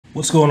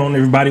What's going on,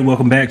 everybody?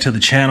 Welcome back to the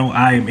channel.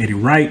 I am Eddie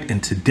Wright,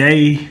 and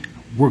today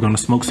we're gonna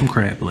smoke some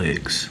crab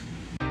legs.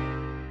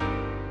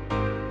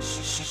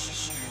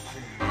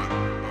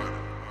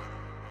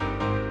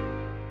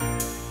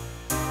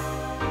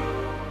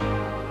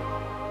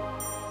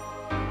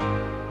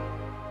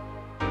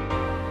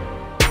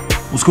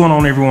 What's going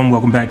on, everyone?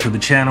 Welcome back to the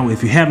channel.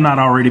 If you have not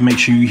already, make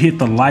sure you hit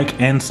the like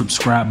and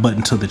subscribe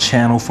button to the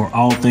channel for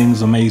all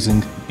things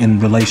amazing in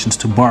relations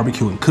to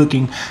barbecue and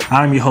cooking.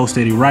 I'm your host,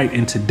 Eddie Wright,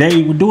 and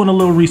today we're doing a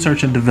little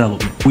research and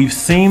development. We've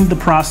seen the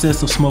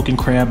process of smoking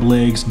crab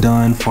legs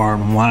done far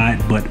and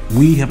wide, but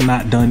we have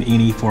not done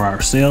any for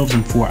ourselves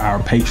and for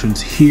our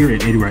patrons here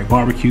at Eddie Wright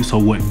BBQ. So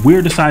what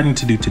we're deciding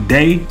to do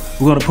today,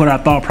 we're gonna put our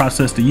thought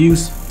process to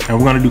use, and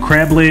we're gonna do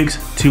crab legs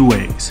two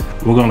ways.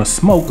 We're gonna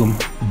smoke them,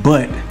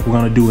 but we're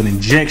gonna do an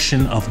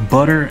injection of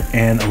butter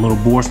and a little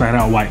Boar's Night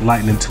Out White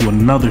Lightning to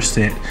another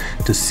set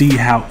to see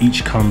how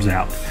each comes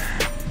out.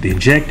 The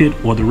injected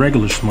or the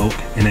regular smoke,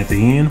 and at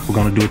the end, we're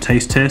gonna do a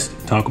taste test,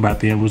 talk about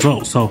the end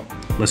result. So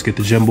let's get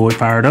the Gem Boy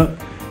fired up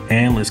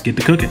and let's get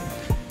to cooking.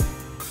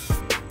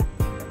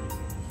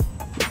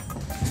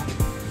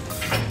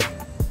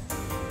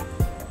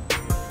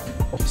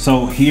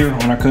 So here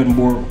on our cutting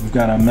board, we've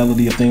got our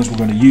melody of things we're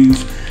gonna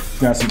use.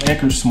 We've got some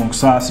Anchorage smoked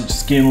sausage,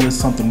 skinless,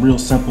 something real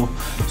simple,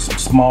 some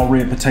small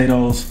red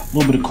potatoes, a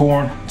little bit of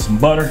corn, some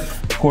butter.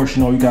 Of course,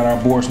 you know, we got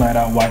our Boar's Night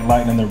Out White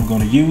Lightning that we're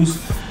gonna use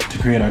to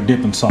create our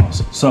dipping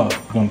sauce. So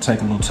we're gonna take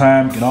a little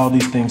time, get all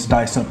these things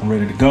diced up and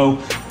ready to go.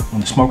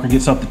 When the smoker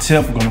gets up the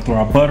tip, we're gonna throw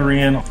our butter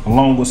in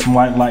along with some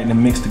White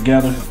Lightning mixed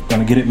together. We're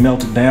gonna get it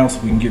melted down so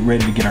we can get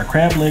ready to get our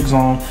crab legs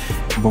on.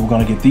 But we're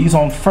gonna get these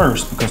on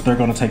first because they're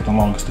gonna take the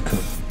longest to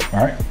cook. All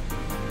right.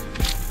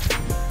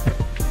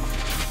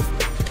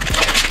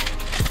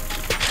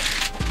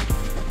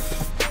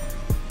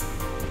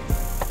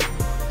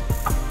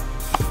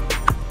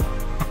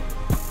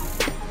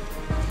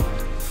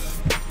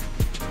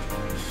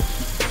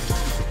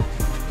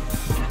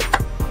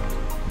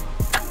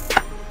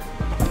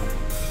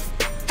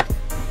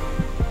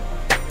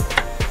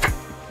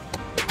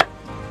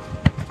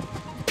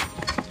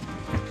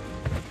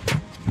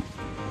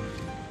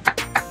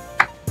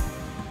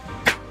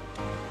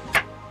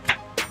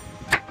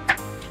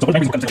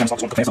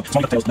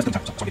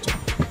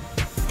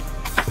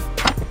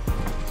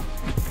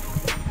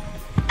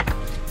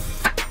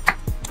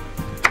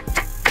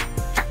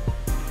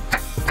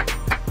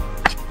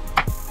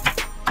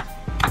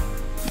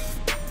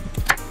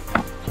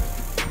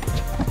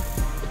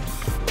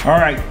 All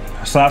right,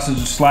 sausage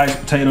is sliced,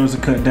 potatoes are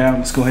cut down.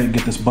 Let's go ahead and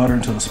get this butter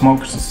into the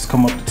smoker since it's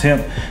come up to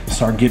temp.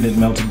 Start getting it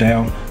melted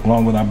down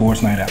along with our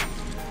Boar's Night Out.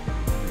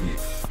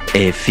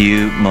 A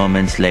few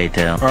moments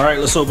later. All right,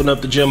 let's open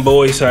up the Gem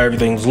Boy, see how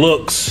everything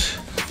looks.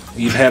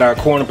 We've had our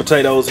corn and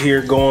potatoes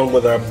here going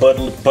with our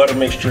butter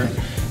mixture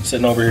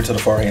sitting over here to the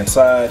far hand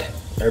side.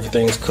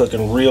 Everything's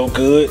cooking real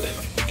good,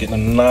 getting a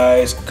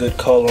nice good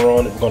color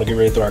on it. We're gonna get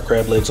ready to throw our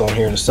crab legs on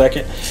here in a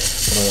second.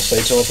 We're gonna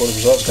stay tuned for the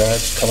results, guys.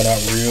 It's coming out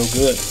real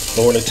good.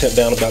 Lowering the temp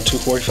down about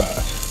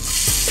 245.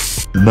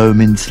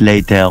 Moments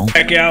later.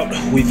 Back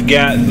out, we've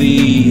got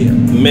the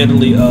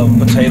medley of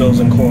potatoes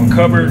and corn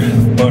covered,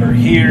 butter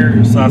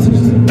here,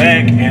 sausages in the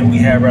back, and we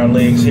have our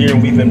legs here.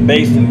 We've been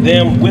basting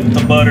them with the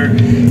butter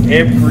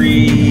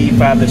every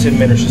 5 to 10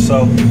 minutes or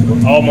so.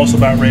 We're almost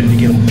about ready to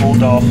get them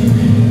pulled off.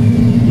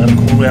 Let them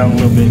cool down a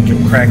little bit, get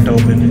them cracked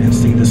open, and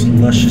see this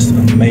luscious,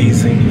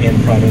 amazing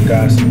end product,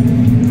 guys.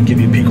 Give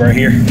you a peek right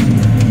here.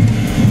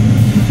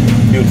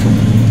 Beautiful.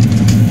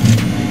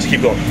 Let's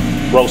keep going.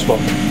 Roll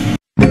smoke.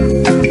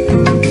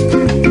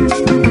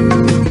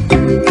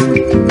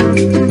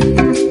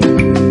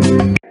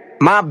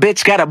 My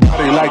bitch got a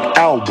body like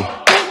Alba.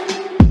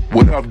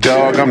 What up,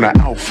 dog? I'm the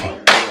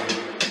alpha.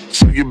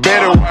 So you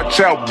better watch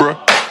out, bruh.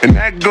 And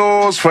that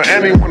goes for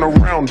anyone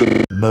around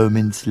her.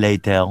 Moments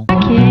later.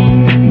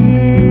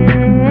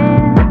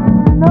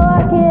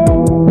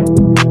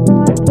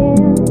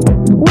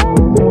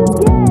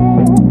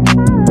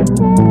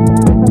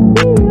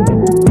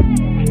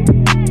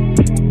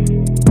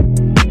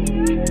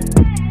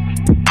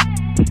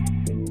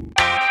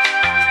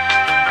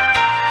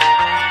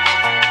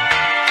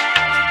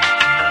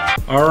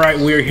 All right,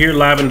 we're here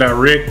live and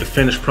direct. The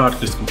finished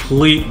product is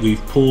complete.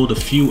 We've pulled a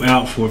few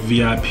out for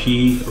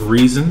VIP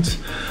reasons,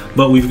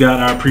 but we've got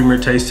our premier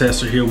taste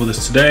tester here with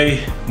us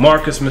today,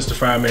 Marcus, Mr.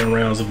 Fireman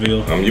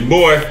Roundsville. I'm your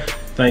boy.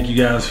 Thank you,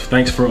 guys.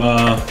 Thanks for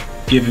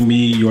giving me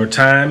your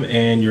time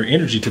and your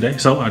energy today.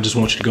 So I just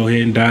want you to go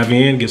ahead and dive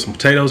in, get some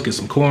potatoes, get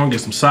some corn,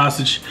 get some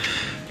sausage.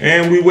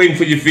 And we're waiting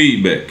for your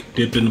feedback.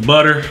 Dip in the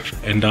butter,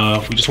 and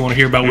we just want to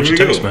hear about what you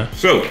taste, man.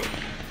 So,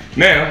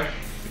 now,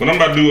 what I'm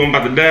about to do, I'm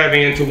about to dive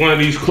into one of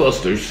these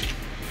clusters.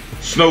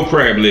 Snow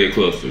crab leg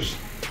clusters.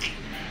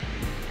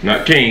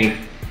 Not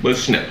king, but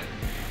snow.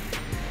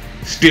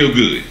 Still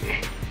good.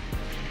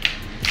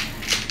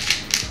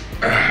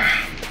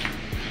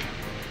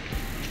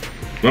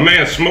 My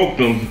man smoked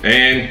them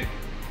and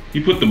he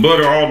put the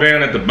butter all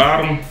down at the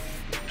bottom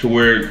to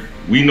where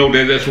we know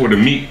that that's where the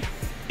meat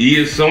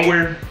is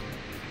somewhere.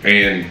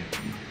 And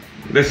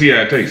let's see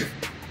how it tastes.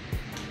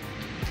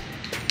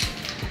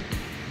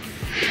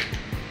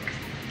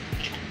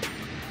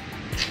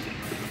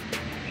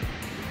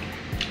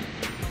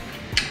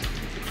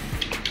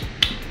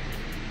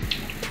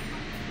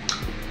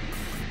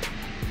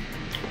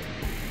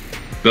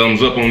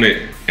 thumbs up on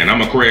that. And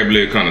I'm a crab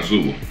leg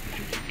connoisseur.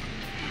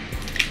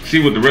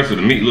 See what the rest of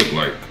the meat look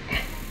like.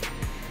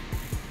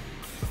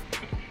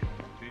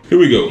 Here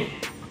we go.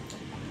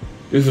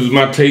 This is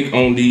my take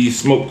on these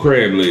smoked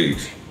crab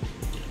legs.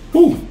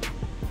 Whew.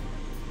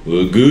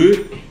 Look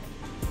good.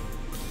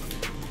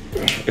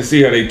 Let's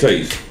see how they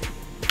taste.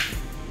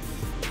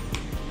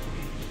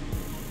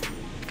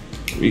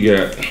 We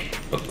got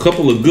a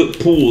couple of good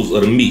pulls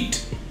of the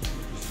meat.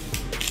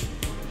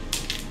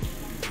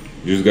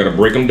 You just gotta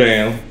break them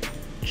down,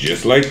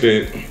 just like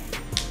that.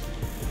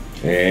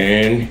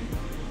 And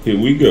here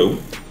we go.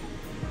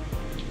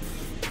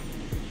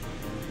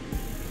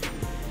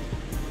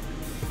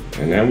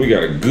 And now we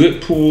got a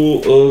good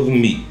pull of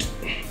meat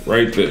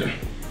right there.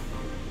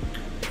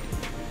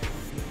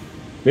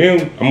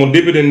 Then I'm gonna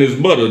dip it in this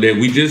butter that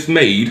we just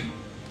made.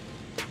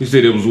 He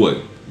said it was what?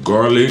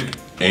 Garlic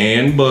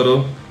and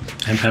butter.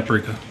 And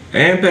paprika.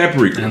 And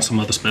paprika. And some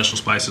other special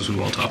spices we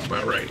won't talk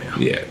about right now.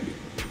 Yeah,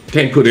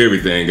 can't put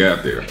everything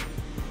out there.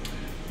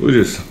 We'll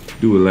just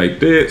do it like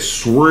that,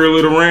 swirl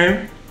it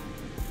around.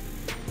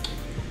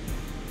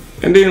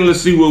 And then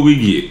let's see what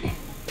we get.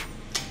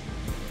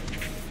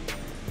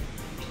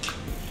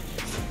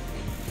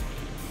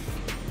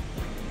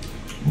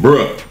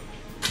 Bruh.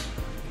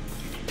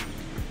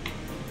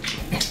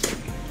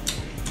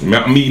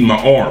 I'm eating my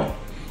arm.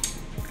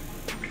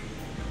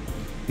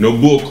 No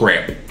bull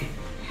crap.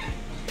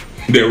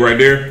 That right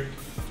there,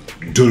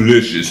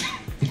 delicious.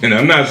 And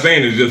I'm not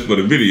saying it's just for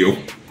the video.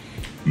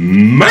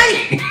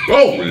 Man,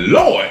 oh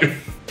Lord.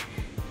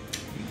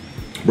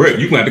 Bruh,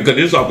 you gonna have to cut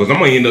this off because I'm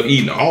gonna end up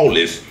eating all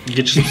this. Get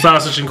you some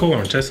sausage and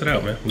corn. Test it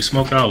out, man. We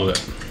smoked all of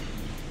that.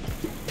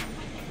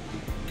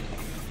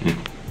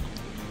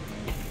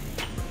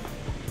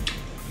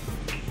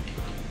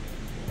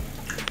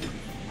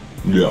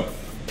 Yeah.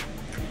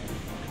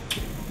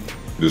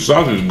 The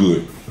sausage is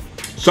good.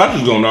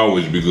 Sausage is gonna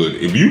always be good.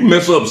 If you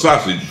mess up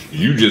sausage,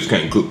 you just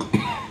can't cook.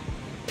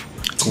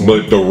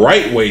 But the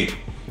right way,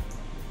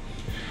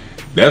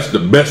 that's the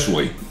best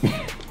way.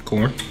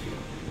 Corn.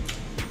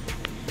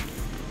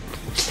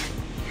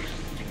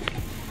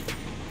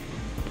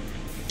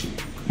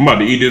 I'm about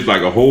to eat this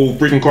like a whole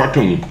freaking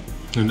cartoon.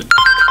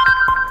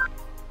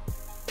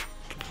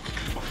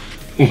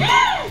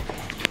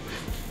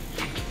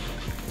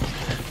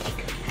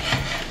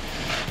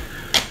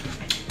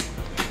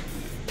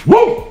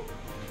 Woo!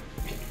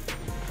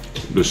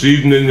 The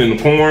seasoning in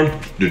the corn,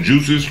 the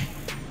juices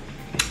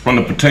from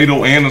the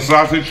potato and the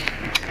sausage.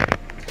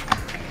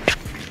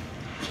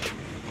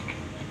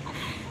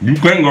 You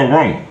can't go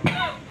wrong.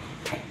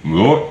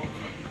 Lord,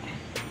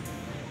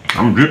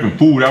 I'm dripping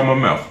food out my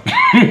mouth.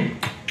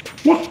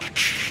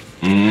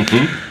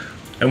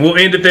 And we'll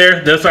end it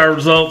there. That's our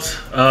results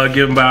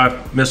given by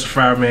Mr.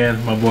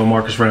 Fireman, my boy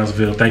Marcus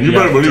Roundsville. Thank you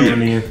guys for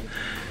tuning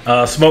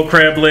in. Smoked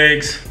crab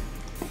legs,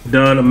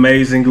 done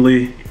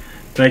amazingly.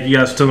 Thank you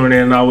guys for tuning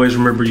in. And always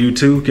remember, you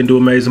too can do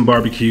amazing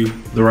barbecue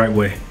the right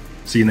way.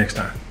 See you next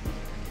time.